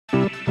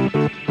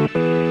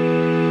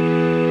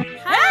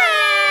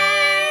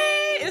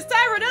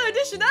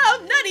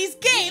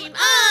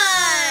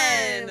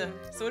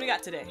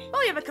got today?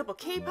 Well, we have a couple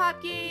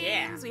K-pop games.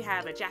 Yeah. We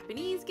have a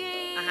Japanese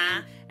game.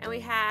 Uh-huh. And we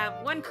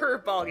have one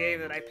curveball game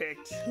that I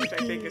picked, which I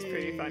think is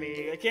pretty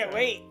funny. I can't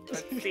wait.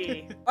 Let's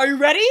see. Are you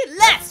ready?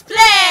 Let's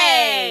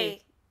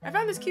play! I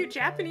found this cute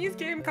Japanese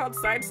game called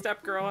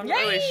Sidestep Girl. I'm not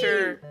really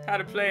sure how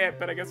to play it,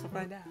 but I guess we'll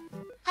find out.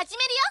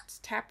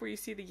 Just tap where you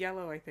see the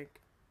yellow, I think.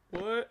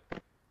 What?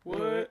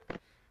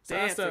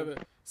 Dancing.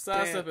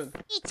 Sidestepping.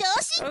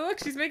 Oh, look,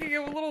 she's making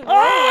a little whirlwind.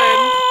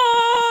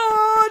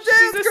 Oh,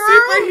 She's a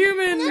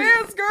superhuman.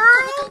 Dance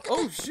girl!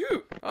 Oh,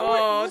 shoot.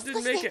 Oh,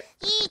 didn't make it.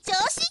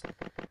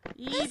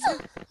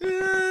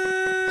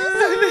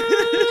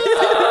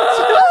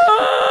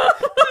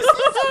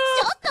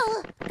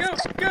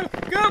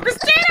 Go,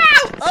 Christina!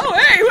 Oh,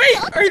 hey, wait!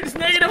 Are you just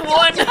 -1?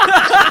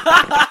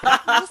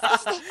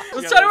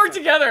 Let's try to work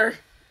together.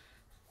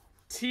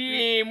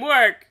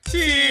 Teamwork!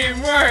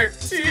 Teamwork!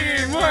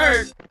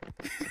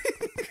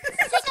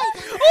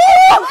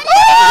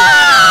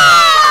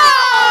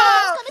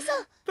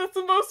 That's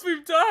the most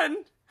we've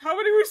done. How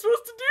many are we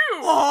supposed to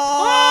do?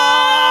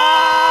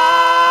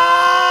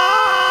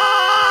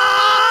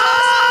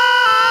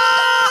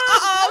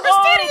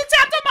 Christina, you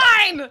tapped a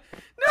mine!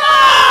 No!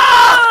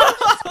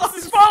 This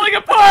is falling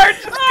apart!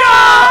 Just go!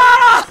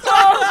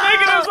 Oh,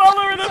 negatives all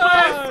over the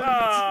place!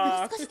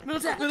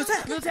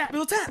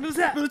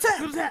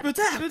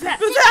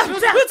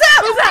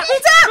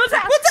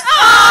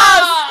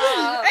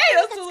 Hey,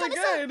 that's really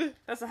good.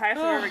 That's the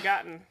highest we've ever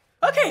gotten.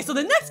 Okay, so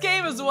the next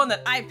game is the one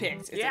that I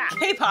picked. It's a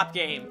K-pop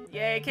game.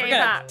 Yay, We're gonna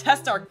K-pop.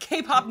 test our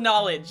K-pop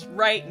knowledge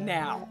right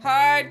now.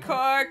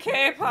 Hardcore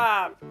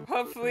K-pop.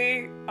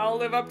 Hopefully, I'll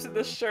live up to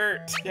the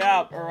shirt.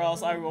 Yeah, or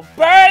else I will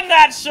burn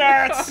that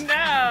shirt! Oh, no!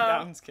 No,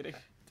 I'm just kidding.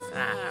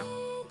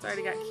 It's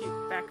already got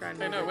cute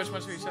background. I know, which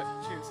one should we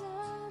choose?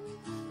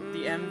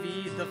 The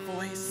MV, the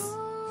voice.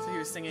 So he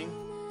was singing.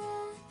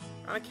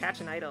 I want to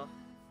catch an idol.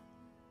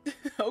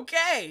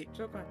 Okay!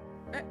 Joke on.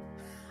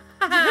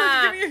 Give me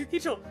a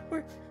Hichul.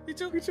 Where?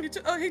 Hichul.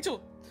 Oh, Hichul.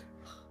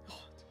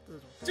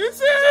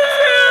 Jutsu!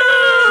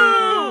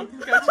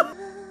 Gotcha.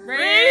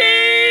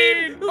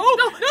 Rain! Oh,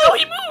 no,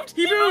 he moved!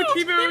 He moved!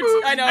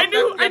 I know. I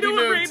knew he what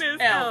moved. rain is.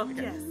 Yeah. Oh,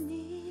 yes.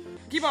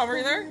 Kpop, were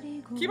you there?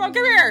 Kpop,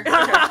 come here!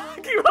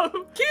 Kpop.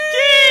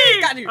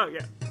 Got you. Oh,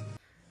 yeah.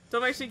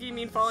 Don't make Shinki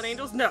mean fallen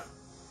angels? No.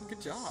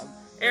 Good job.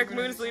 Eric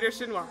Moon's leader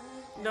Shinhwa.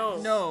 No.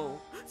 No.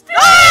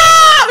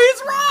 Ah!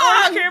 He's wrong!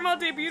 Oh, Caramel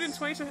debuted in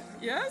 2020.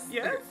 Yes?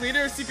 Yes.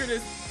 Leader Secret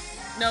is...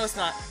 No, it's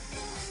not.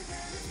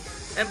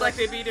 And Black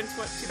debuted in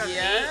 2008.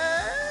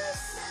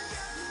 Yes?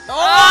 Oh!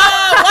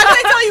 Why did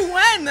I tell you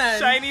when, then?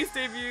 Shiny's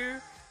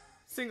debut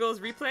singles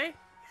replay. Yes.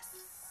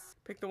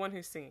 Pick the one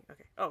who's singing.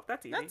 Okay. Oh,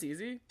 that's easy. That's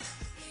easy.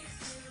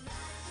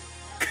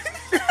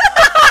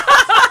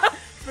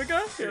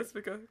 Spica? Yeah,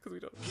 Spica, because we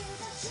don't.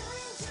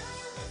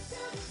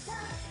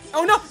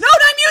 Oh, no! No,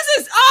 not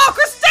Muses! Oh,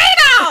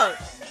 Christina!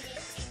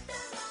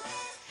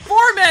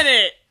 4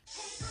 minute!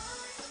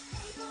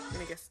 I'm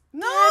gonna guess.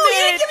 No, you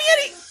didn't give me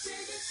any...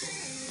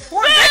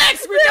 4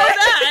 minutes! We know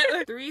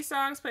that! 3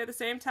 songs play at the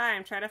same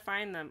time. Try to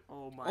find them.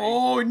 Oh my.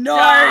 Oh,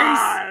 nice!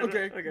 God.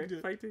 Okay.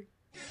 Fighting.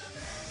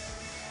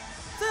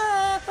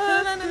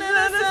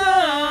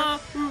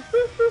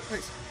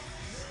 Nice.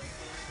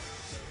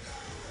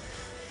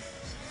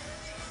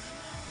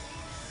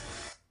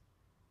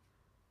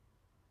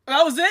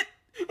 That was it?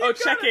 Oh,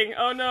 checking.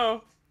 Oh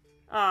no.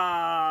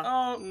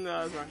 Ah. Oh.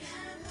 No, that's wrong.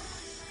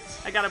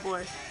 I got a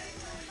boy.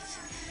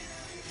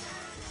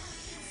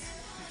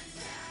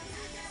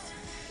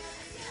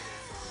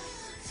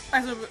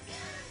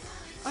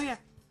 Oh yeah.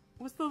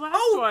 What's the last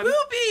one?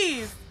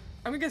 Boobies!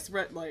 I'm gonna guess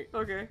red light.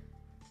 Okay.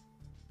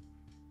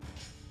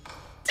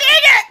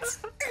 Dang it!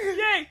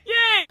 Yay!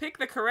 Yay! Pick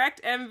the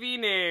correct MV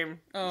name.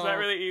 Oh. Is that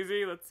really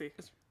easy? Let's see.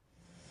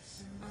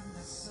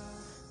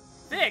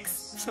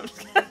 Vix!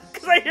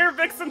 Because I hear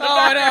Vix in the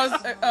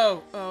background.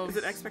 Oh. Is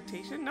it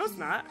Expectation? No, it's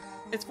not.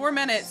 It's 4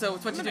 minutes, so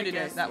it's what you do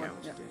today. That one.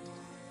 Yeah.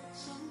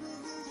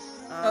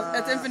 Oh,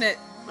 that's Infinite.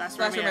 Last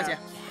Romance, Romance. yeah.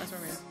 Last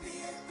Romance.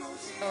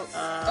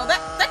 Oh,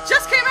 that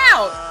just came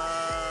out!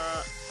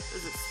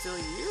 Is it Still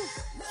You?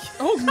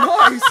 Oh,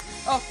 nice!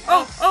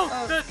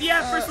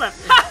 First left.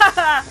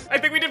 I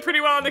think we did pretty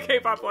well on the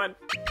K-pop one.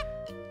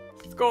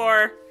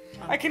 Score.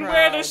 I can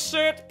wear this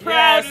shirt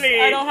proudly.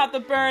 Yes, I don't have to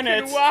burn I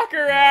it. can walk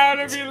around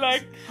and be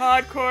like,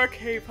 hardcore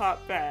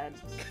K-pop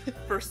band.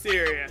 For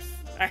serious.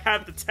 I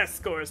have the test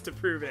scores to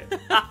prove it.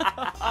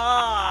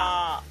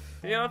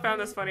 You know, I found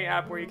this funny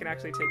app where you can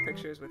actually take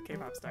pictures with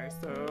K-pop stars,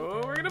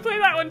 so we're gonna play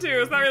that one too.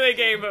 It's not really a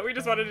game, but we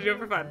just wanted to do it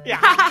for fun. Yeah,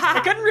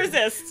 I couldn't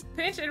resist.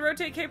 Pinch and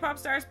rotate K-pop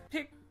stars.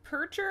 Pick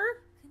Percher.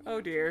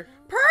 Oh dear.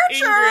 Percher!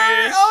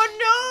 English.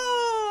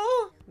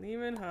 Oh no! Lee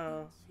Min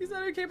Ho. He's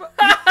not a K-pop.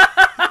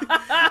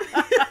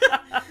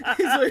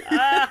 He's like,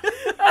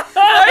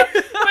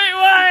 Wait,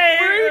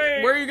 why?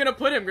 where are you gonna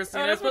put him,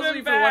 Christina? It's supposed to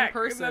be for one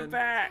person. In the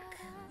back.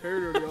 There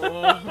we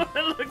go.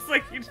 It looks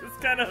like you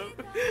just kind of.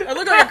 I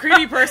look like a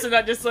creepy person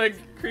that just like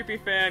creepy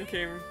fan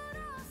came.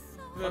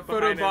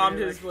 Photo bombed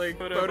his like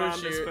photo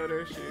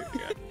shoot.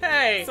 Yeah.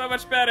 Hey, So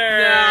much better.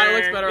 Yeah, it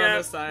looks better on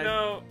this side.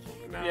 No,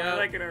 No, I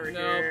like it over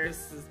here.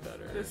 This is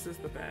better. This is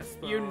the best.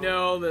 Though. You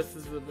know this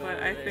is the best.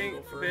 But I think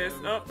this.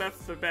 him. Oh,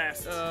 that's the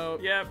best. Oh,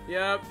 Yep.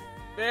 Yep.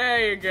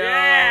 There you go.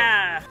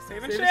 Yeah.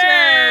 Save and Save and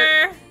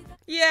share.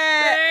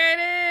 Yeah. There it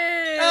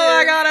is. Oh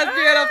my god, that's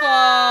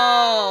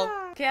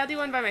beautiful. Okay, I'll do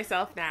one by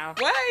myself now.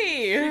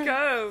 Why?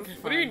 Because. Fine.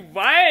 What do you mean,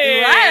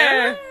 why?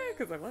 Why?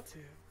 Because I want to.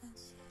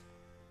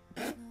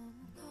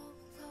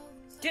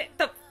 Get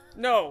the.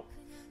 No.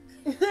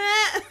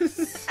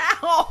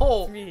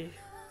 Ow! Me.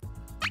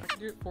 I can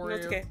do it for No,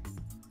 you. it's okay.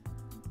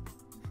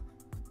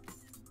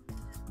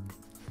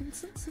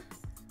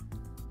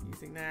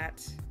 Using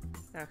that.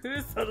 Now,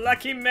 who's the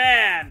lucky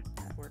man?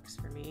 That works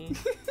for me.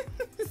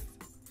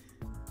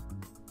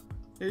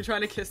 Are you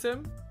trying to kiss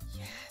him?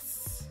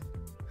 Yes.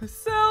 A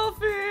selfie!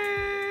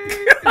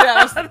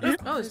 Yeah,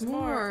 oh, there's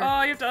more.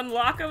 Oh, you have to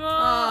unlock them all?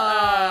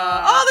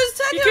 Oh, there's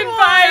Tekken You can one!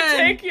 buy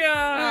Tekken!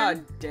 Ah,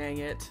 dang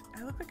it.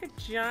 I look like a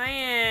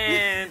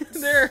giant.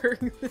 There.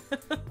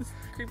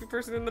 Creepy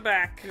person in the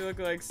back. You look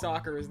like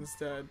soccer's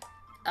instead.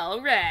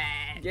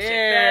 Alright.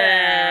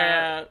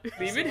 Yeah!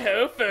 Leave it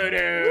ho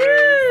photos.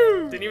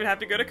 Woo! Didn't even have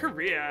to go to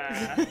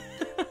Korea.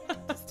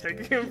 Just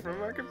taking them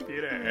from our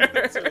computer.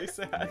 That's really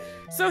sad.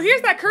 So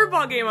here's that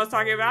curveball game I was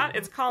talking about.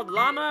 It's called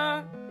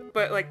Llama,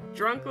 but like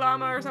drunk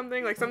llama or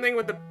something. Like something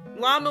with the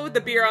llama with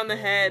the beer on the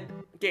head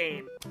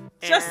game.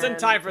 Just in And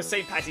time for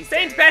St. Patty's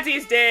Day. St.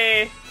 Patty's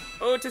Day!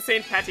 Oh, to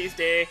St. Patty's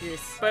Day.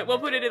 Yes. But we'll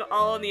put it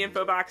all in the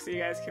info box so you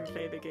guys can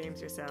play the games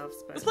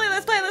yourselves. But Let's play,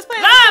 let's play, let's play!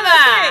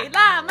 Llama!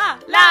 Llama!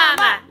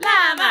 Llama!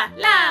 Llama!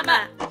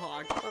 Llama!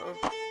 Hog. Uh-oh.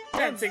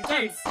 Dancing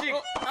cheeks!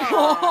 Oh.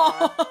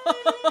 Aw.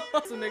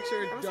 So make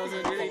sure it I'm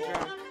doesn't really fall.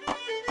 drunk.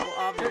 Well,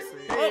 obviously.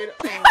 Oh.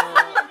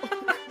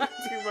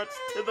 Too much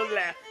to the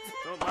left.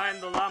 Don't mind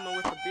the llama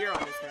with the beer on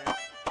his head.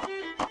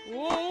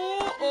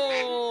 Whoa!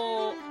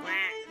 Oh!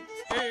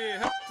 Hey,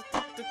 huh.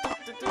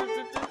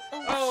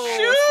 Oh,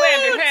 Shoot!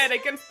 slammed your head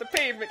against the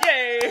pavement.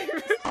 Yay!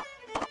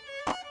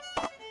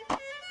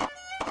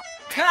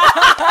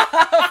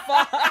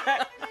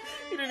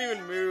 He didn't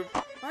even move.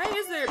 Why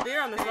is there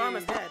beer on this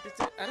llama's head?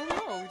 I don't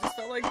know. We just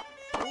felt like.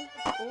 Oh!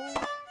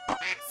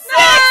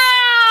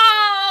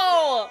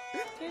 No!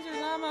 Here's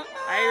your llama.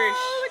 Irish.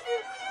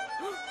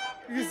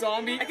 You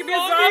zombie. I can be a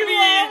zombie!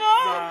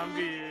 llama.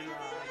 Zombie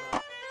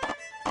llama.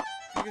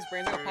 Think his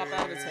brain's gonna pop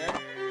out of his head.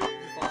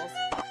 He falls.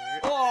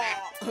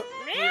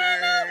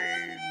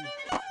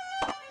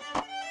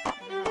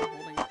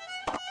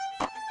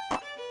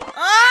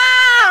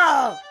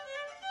 Oh!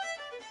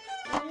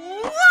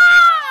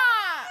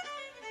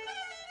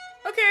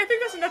 Okay, I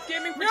think that's enough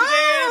gaming for No,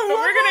 today. But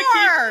one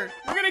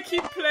we're gonna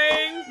keep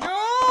playing. No,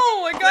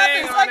 I got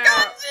Playing this. on I got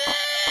out.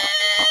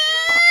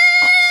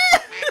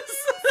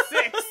 this.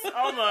 6,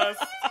 almost.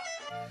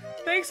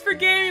 Thanks for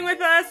gaming with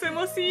us, and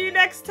we'll see you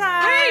next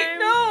time. Wait,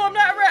 no, I'm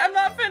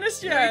not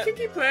finished Yeah, yet. you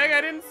can keep playing.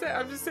 I'm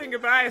just saying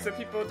goodbye so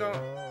people don't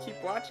keep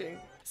watching.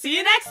 See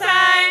you next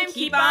time.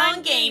 Keep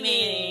on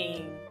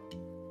gaming.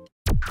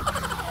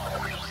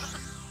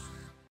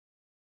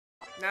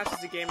 Now it's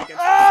just a game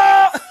against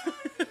ourselves.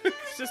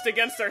 It's just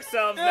against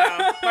ourselves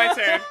now. My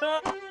turn.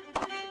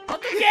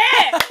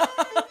 Yeah!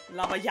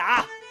 Llama,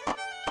 yeah.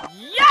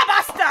 Yeah,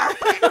 basta!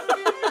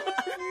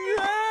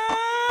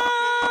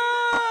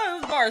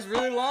 This bar is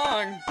really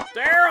long.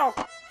 Daryl,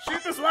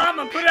 shoot this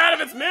llama and put it out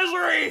of its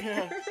misery.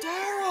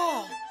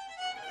 Daryl,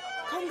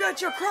 come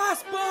get your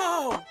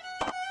crossbow.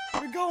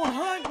 We're going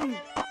hunting.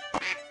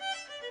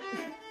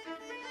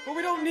 But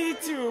we don't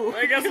need to.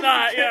 I guess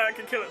not. Yeah, it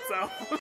can kill itself.